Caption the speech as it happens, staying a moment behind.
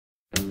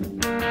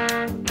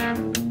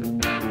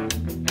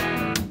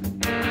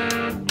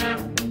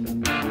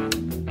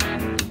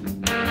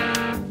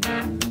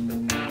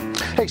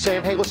Hey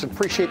Sam, hey listen,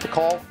 appreciate the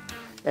call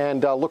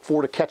and look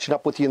forward to catching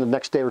up with you in the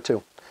next day or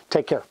two.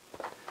 Take care.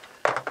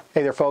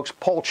 Hey there folks,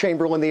 Paul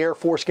Chamberlain, the Air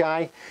Force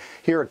guy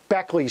here at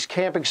Beckley's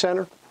Camping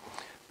Center. I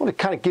want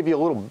to kind of give you a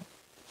little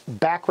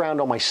background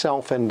on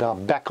myself and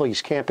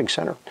Beckley's Camping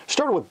Center.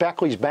 Started with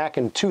Beckley's back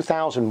in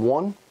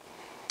 2001.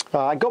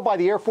 I go by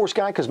the Air Force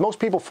guy because most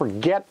people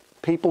forget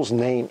people's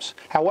names.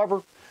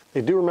 However, they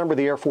do remember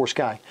the Air Force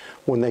guy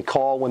when they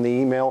call, when they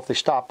email, if they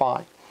stop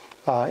by.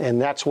 And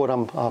that's what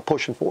I'm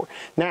pushing for.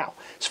 Now,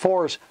 as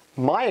far as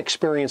my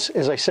experience,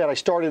 as I said, I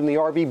started in the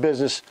RV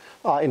business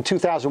in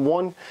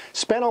 2001,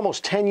 spent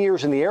almost 10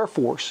 years in the Air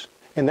Force,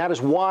 and that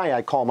is why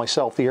I call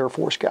myself the Air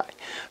Force guy.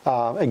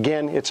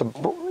 Again,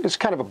 it's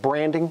kind of a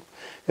branding.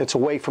 It's a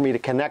way for me to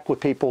connect with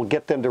people,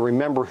 get them to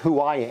remember who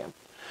I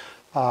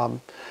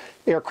am.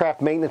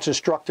 Aircraft maintenance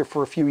instructor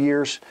for a few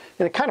years,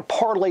 and it kind of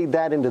parlayed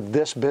that into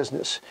this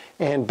business.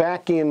 And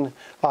back in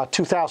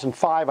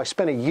 2005, I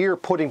spent a year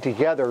putting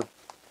together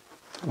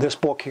this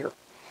book here.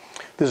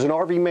 This is an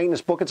RV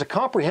maintenance book. It's a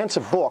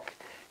comprehensive book.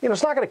 You know,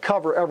 it's not going to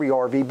cover every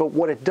RV, but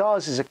what it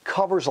does is it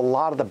covers a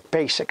lot of the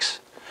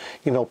basics.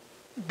 You know,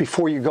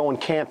 before you're going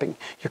camping,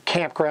 your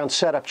campground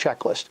setup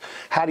checklist.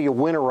 How do you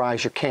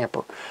winterize your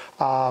camper?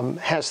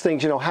 Has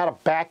things, you know, how to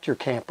back your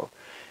camper.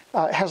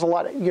 It has a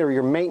lot of, you know,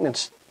 your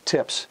maintenance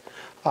tips,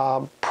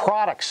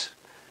 products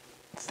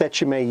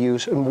that you may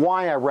use, and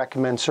why I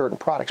recommend certain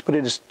products. But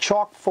it is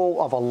chock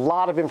full of a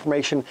lot of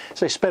information.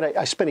 So I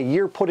spent a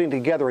year putting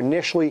together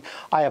initially.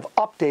 I have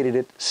updated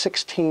it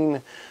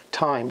 16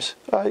 times,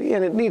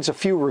 and it needs a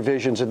few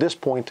revisions at this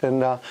point,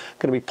 and going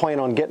to be planning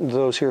on getting to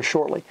those here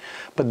shortly.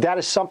 But that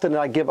is something that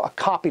I give a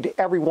copy to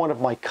every one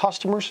of my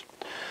customers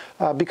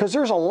because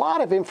there's a lot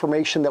of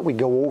information that we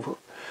go over.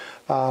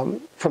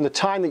 From the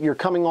time that you're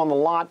coming on the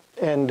lot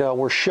and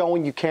we're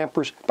showing you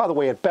campers. By the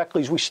way, at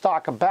Beckley's, we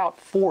stock about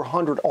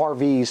 400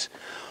 RVs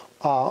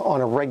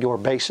on a regular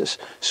basis.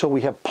 So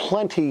we have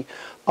plenty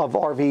of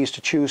RVs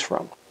to choose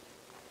from.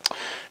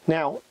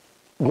 Now,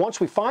 once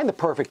we find the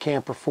perfect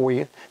camper for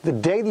you, the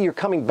day that you're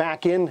coming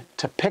back in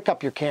to pick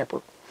up your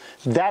camper,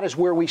 that is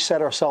where we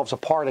set ourselves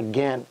apart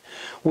again.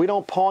 We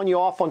don't pawn you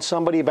off on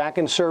somebody back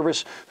in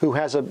service who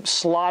has a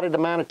slotted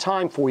amount of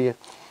time for you.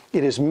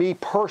 It is me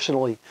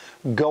personally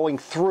going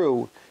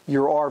through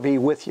your RV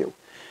with you.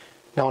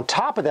 Now on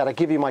top of that, I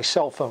give you my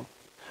cell phone.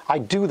 I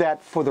do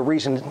that for the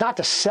reason not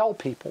to sell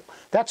people.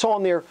 That's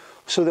on there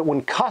so that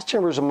when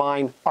customers of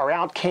mine are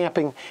out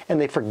camping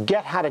and they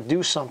forget how to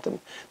do something,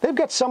 they've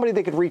got somebody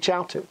they could reach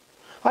out to.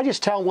 I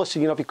just tell them,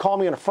 listen, you know, if you call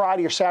me on a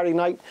Friday or Saturday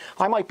night,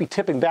 I might be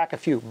tipping back a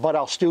few, but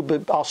I'll still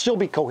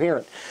be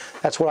coherent.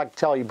 That's what I can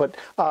tell you. But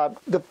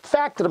the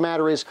fact of the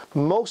matter is,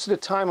 most of the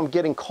time I'm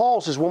getting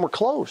calls is when we're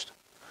closed.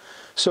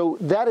 So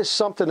that is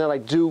something that I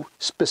do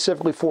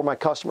specifically for my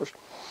customers.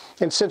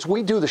 And since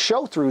we do the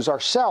show-throughs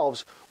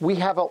ourselves, we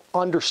have an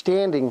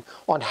understanding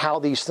on how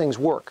these things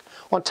work.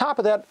 On top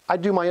of that, I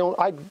do my own,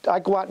 I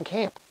go out and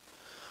camp.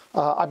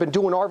 I've been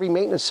doing RV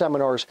maintenance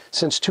seminars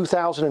since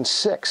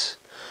 2006.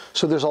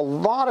 So there's a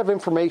lot of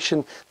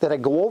information that I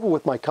go over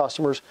with my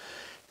customers,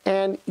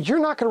 and you're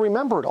not going to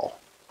remember it all.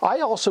 I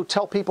also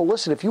tell people,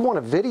 listen, if you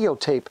want to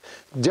videotape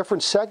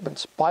different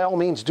segments, by all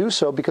means do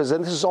so, because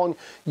then this is on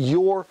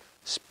your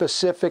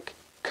specific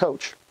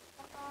coach.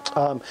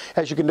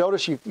 As you can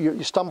notice,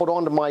 you stumbled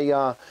onto my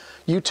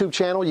YouTube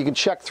channel. You can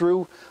check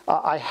through.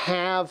 I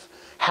have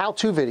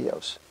how-to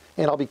videos,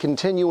 and I'll be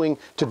continuing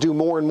to do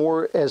more and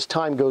more as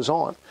time goes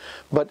on.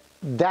 But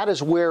that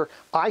is where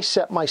I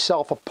set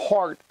myself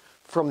apart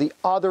from the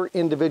other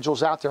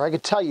individuals out there. I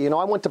could tell you, you know,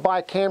 I went to buy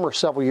a camera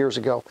several years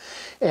ago,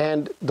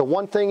 and the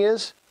one thing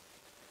is,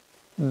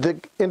 the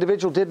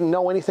individual didn't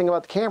know anything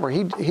about the camera.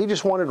 He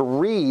just wanted to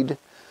read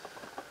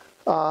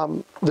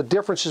the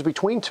differences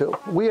between two.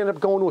 We ended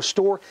up going to a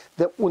store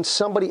that when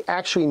somebody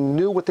actually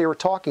knew what they were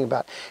talking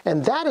about.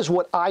 And that is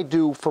what I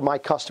do for my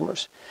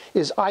customers,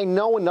 is I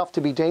know enough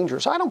to be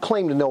dangerous. I don't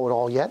claim to know it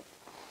all yet.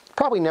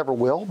 Probably never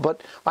will,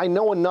 but I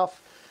know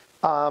enough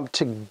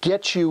to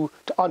get you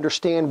to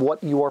understand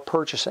what you are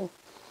purchasing.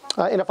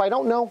 And if I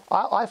don't know,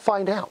 I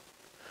find out.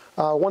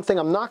 One thing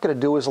I'm not going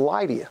to do is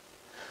lie to you.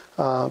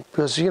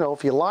 Because, you know,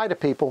 if you lie to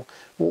people,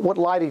 what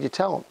lie did you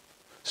tell them?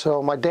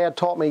 So my dad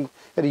taught me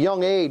at a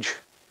young age,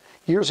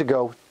 years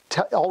ago,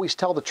 always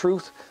tell the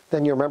truth,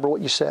 then you remember what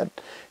you said.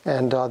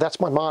 And that's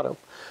my motto.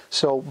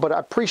 So, but I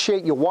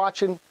appreciate you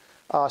watching.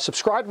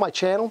 Subscribe to my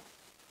channel.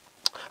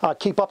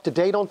 Keep up to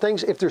date on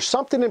things. If there's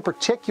something in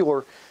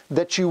particular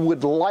that you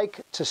would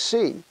like to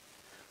see,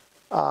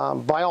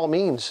 by all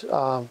means,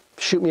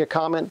 shoot me a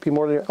comment. Be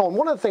more than, oh, and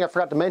one other thing I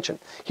forgot to mention.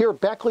 Here at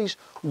Beckley's,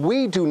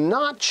 we do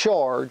not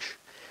charge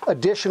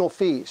additional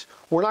fees.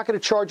 We're not going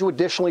to charge you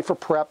additionally for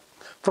prep,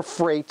 for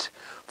freight,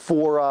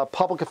 for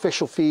public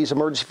official fees,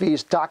 emergency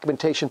fees,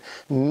 documentation,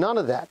 none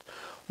of that.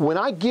 When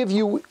I give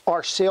you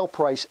our sale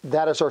price,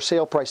 that is our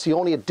sale price. The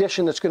only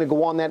addition that's going to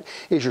go on that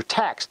is your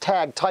tax,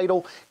 tag,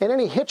 title, and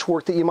any hitch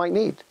work that you might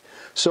need.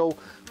 So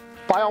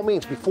by all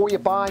means, before you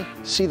buy,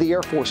 see the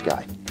Air Force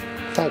guy.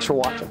 Thanks for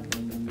watching.